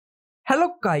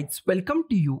Hello guys, welcome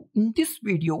to you. In this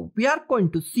video, we are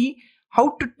going to see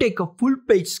how to take a full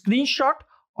page screenshot,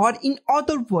 or in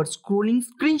other words, scrolling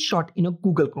screenshot in a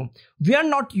Google Chrome. We are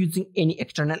not using any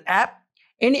external app,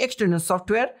 any external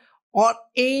software, or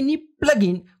any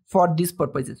plugin for these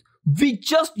purposes. We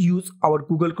just use our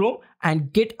Google Chrome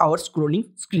and get our scrolling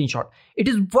screenshot. It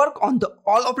is work on the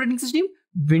all operating system,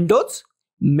 Windows,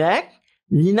 Mac,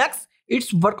 Linux.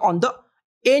 It's work on the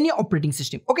any operating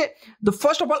system. Okay, the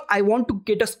first of all, I want to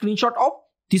get a screenshot of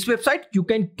this website. You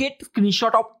can get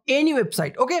screenshot of any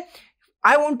website. Okay,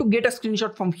 I want to get a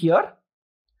screenshot from here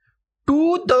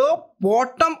to the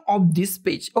bottom of this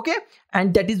page. Okay,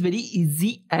 and that is very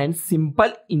easy and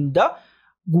simple in the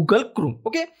Google Chrome.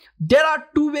 Okay, there are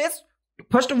two ways.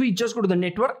 First, we just go to the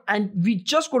network, and we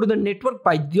just go to the network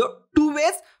by the two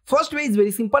ways. First way is very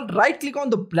simple. Right click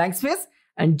on the blank space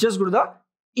and just go to the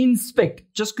inspect.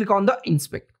 Just click on the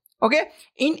inspect. Okay,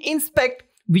 in inspect,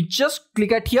 we just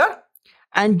click at here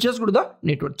and just go to the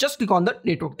network. Just click on the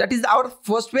network. That is our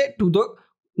first way to the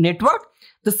network.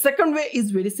 The second way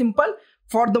is very simple.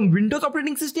 For the Windows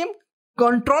operating system,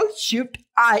 Control Shift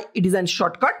I, it is a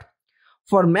shortcut.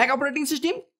 For Mac operating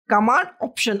system, Command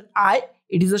Option I,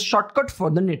 it is a shortcut for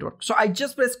the network. So I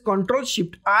just press Control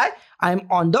Shift I am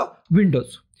on the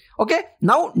Windows. Okay,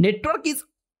 now network is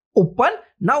open.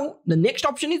 Now the next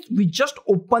option is we just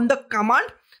open the command.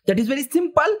 That is very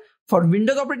simple. For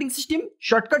Windows operating system,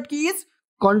 shortcut key is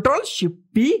Control Shift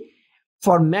P.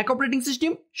 For Mac operating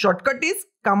system, shortcut is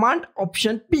Command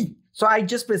Option P. So I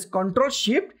just press Control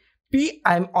Shift P.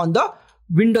 I am on the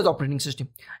Windows operating system.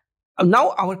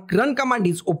 Now our run command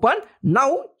is open.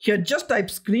 Now here just type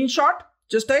screenshot.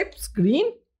 Just type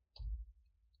screen.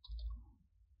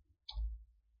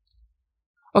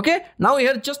 Okay, now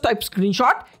here just type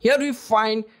screenshot. Here we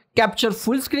find capture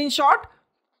full screenshot,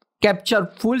 capture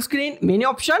full screen, many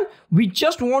option. We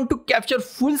just want to capture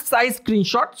full size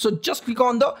screenshot. So just click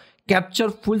on the capture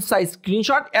full size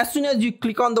screenshot. As soon as you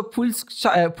click on the full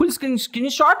screen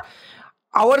screenshot,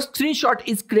 our screenshot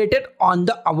is created on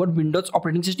the our Windows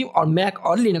operating system or Mac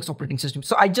or Linux operating system.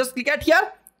 So I just click at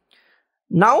here.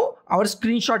 Now our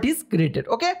screenshot is created.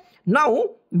 Okay, now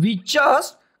we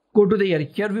just go to the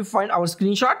here we find our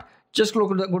screenshot. Just go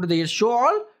to the show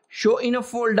all, show in a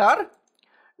folder.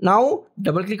 Now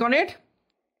double click on it.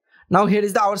 Now here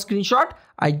is our screenshot.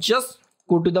 I just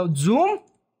go to the zoom.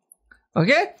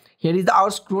 Okay, here is our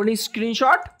scrolling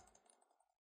screenshot.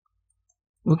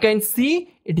 You can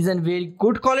see it is in very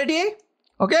good quality.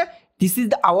 Okay, this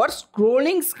is our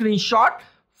scrolling screenshot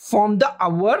from the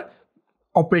our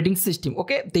operating system.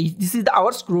 Okay, this is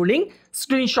our scrolling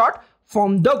screenshot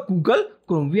from the Google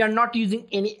Chrome. We are not using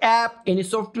any app, any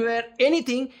software,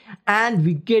 anything, and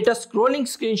we get a scrolling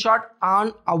screenshot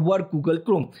on our Google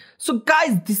Chrome. So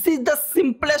guys, this is the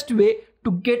simplest way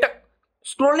to get a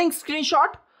scrolling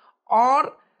screenshot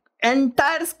or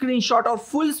entire screenshot or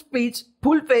full page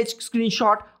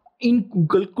screenshot in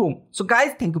Google Chrome. So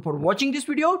guys, thank you for watching this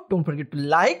video. Don't forget to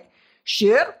like,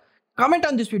 share, comment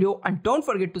on this video, and don't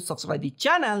forget to subscribe the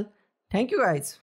channel. Thank you guys.